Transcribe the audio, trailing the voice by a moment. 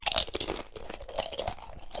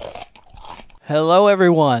Hello,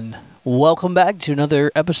 everyone. Welcome back to another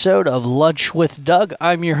episode of Lunch with Doug.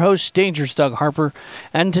 I'm your host, Dangerous Doug Harper,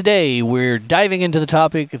 and today we're diving into the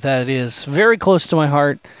topic that is very close to my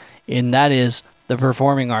heart, and that is the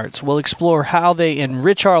performing arts. We'll explore how they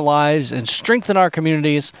enrich our lives and strengthen our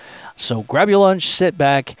communities. So grab your lunch, sit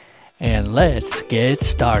back, and let's get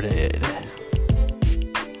started.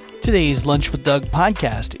 Today's Lunch with Doug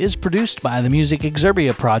podcast is produced by the Music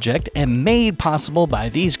Exerbia Project and made possible by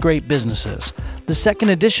these great businesses. The Second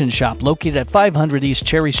Edition shop located at 500 East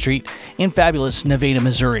Cherry Street in fabulous Nevada,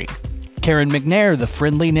 Missouri. Karen McNair, the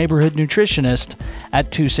friendly neighborhood nutritionist,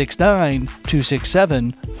 at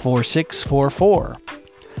 269-267-4644.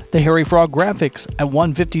 The Harry Frog Graphics at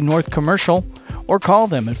 150 North Commercial, or call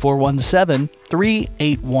them at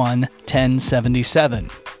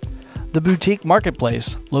 417-381-1077. The Boutique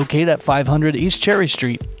Marketplace, located at 500 East Cherry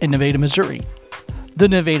Street in Nevada, Missouri. The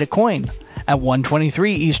Nevada Coin at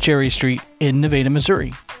 123 East Cherry Street in Nevada,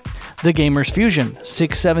 Missouri. The Gamers Fusion,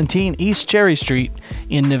 617 East Cherry Street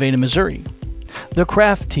in Nevada, Missouri. The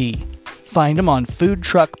Craft Tea, find them on Food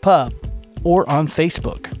Truck Pub or on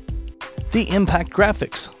Facebook. The Impact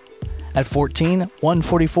Graphics at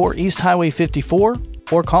 14144 East Highway 54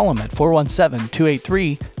 or call them at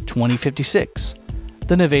 417-283-2056.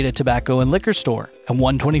 The Nevada Tobacco and Liquor Store at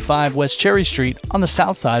 125 West Cherry Street on the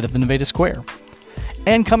south side of the Nevada Square.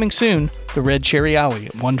 And coming soon, the Red Cherry Alley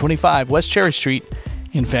at 125 West Cherry Street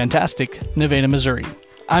in fantastic Nevada, Missouri.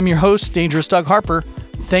 I'm your host, Dangerous Doug Harper.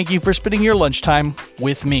 Thank you for spending your lunchtime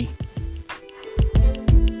with me.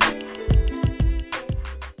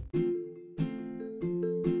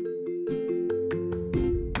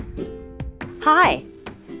 Hi,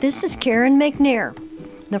 this is Karen McNair,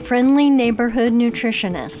 the friendly neighborhood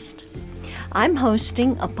nutritionist. I'm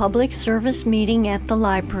hosting a public service meeting at the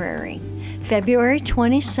library, February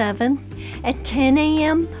 27th at 10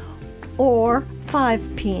 a.m. or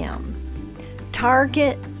 5 p.m.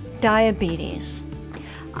 Target diabetes.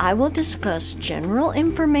 I will discuss general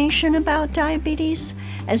information about diabetes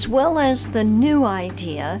as well as the new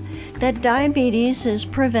idea that diabetes is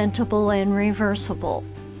preventable and reversible.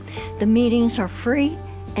 The meetings are free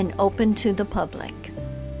and open to the public.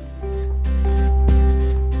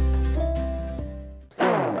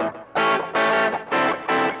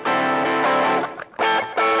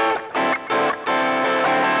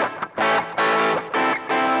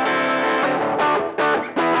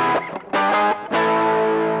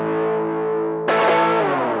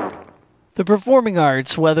 The performing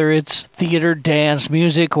arts, whether it's theater, dance,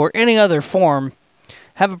 music, or any other form,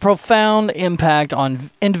 have a profound impact on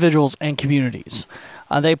individuals and communities.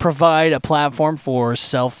 They provide a platform for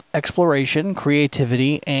self-exploration,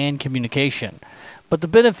 creativity, and communication. But the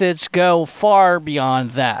benefits go far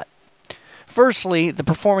beyond that. Firstly, the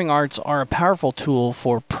performing arts are a powerful tool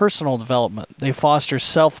for personal development. They foster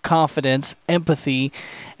self-confidence, empathy,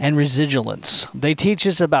 and resilience. They teach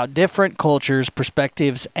us about different cultures,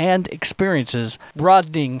 perspectives, and experiences,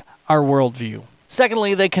 broadening our worldview.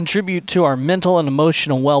 Secondly, they contribute to our mental and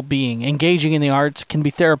emotional well-being. Engaging in the arts can be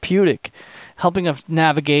therapeutic, helping us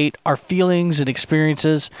navigate our feelings and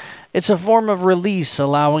experiences. It's a form of release,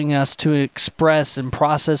 allowing us to express and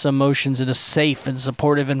process emotions in a safe and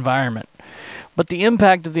supportive environment. But the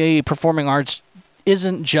impact of the performing arts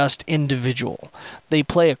isn't just individual. They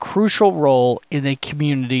play a crucial role in a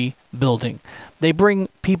community building. They bring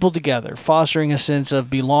people together, fostering a sense of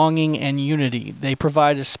belonging and unity. They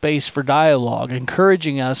provide a space for dialogue,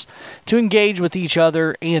 encouraging us to engage with each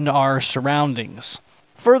other and our surroundings.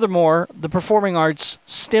 Furthermore, the performing arts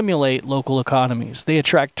stimulate local economies. They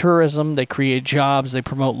attract tourism, they create jobs, they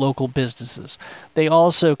promote local businesses. They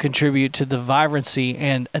also contribute to the vibrancy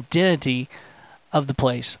and identity of the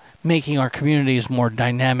place, making our communities more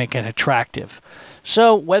dynamic and attractive.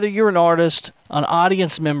 So, whether you're an artist, an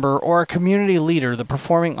audience member, or a community leader, the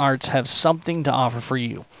performing arts have something to offer for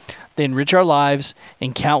you. They enrich our lives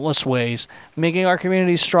in countless ways, making our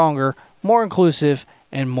communities stronger, more inclusive,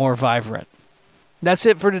 and more vibrant. That's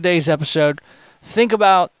it for today's episode. Think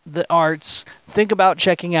about the arts. Think about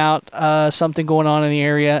checking out something going on in the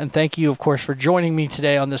area. And thank you, of course, for joining me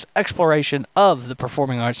today on this exploration of the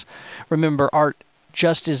performing arts. Remember, art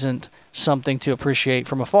just isn't something to appreciate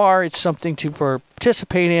from afar. It's something to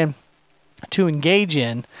participate in, to engage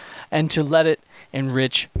in, and to let it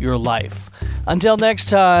enrich your life. Until next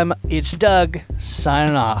time, it's Doug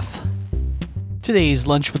signing off. Today's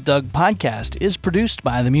Lunch with Doug podcast is produced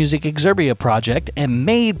by the Music Exerbia Project and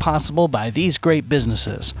made possible by these great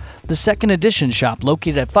businesses. The Second Edition shop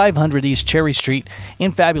located at 500 East Cherry Street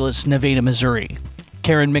in fabulous Nevada, Missouri.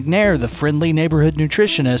 Karen McNair, the friendly neighborhood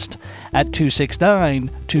nutritionist, at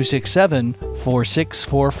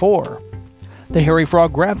 269-267-4644. The Harry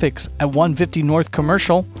Frog Graphics at 150 North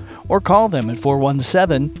Commercial, or call them at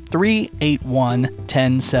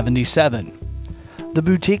 417-381-1077. The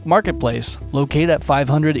Boutique Marketplace, located at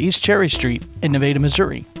 500 East Cherry Street in Nevada,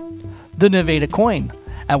 Missouri. The Nevada Coin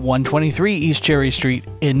at 123 East Cherry Street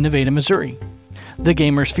in Nevada, Missouri. The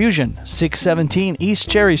Gamers Fusion, 617 East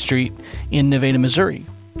Cherry Street in Nevada, Missouri.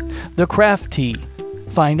 The Craft Tea,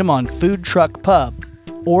 find them on Food Truck Pub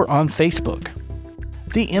or on Facebook.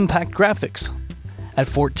 The Impact Graphics at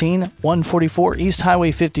 14144 East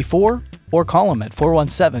Highway 54, or call them at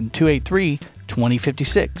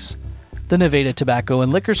 417-283-2056. The Nevada Tobacco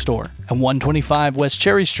and Liquor Store at 125 West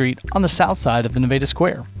Cherry Street on the south side of the Nevada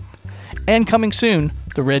Square. And coming soon,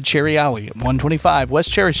 the Red Cherry Alley at 125 West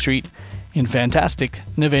Cherry Street in fantastic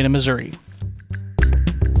Nevada, Missouri.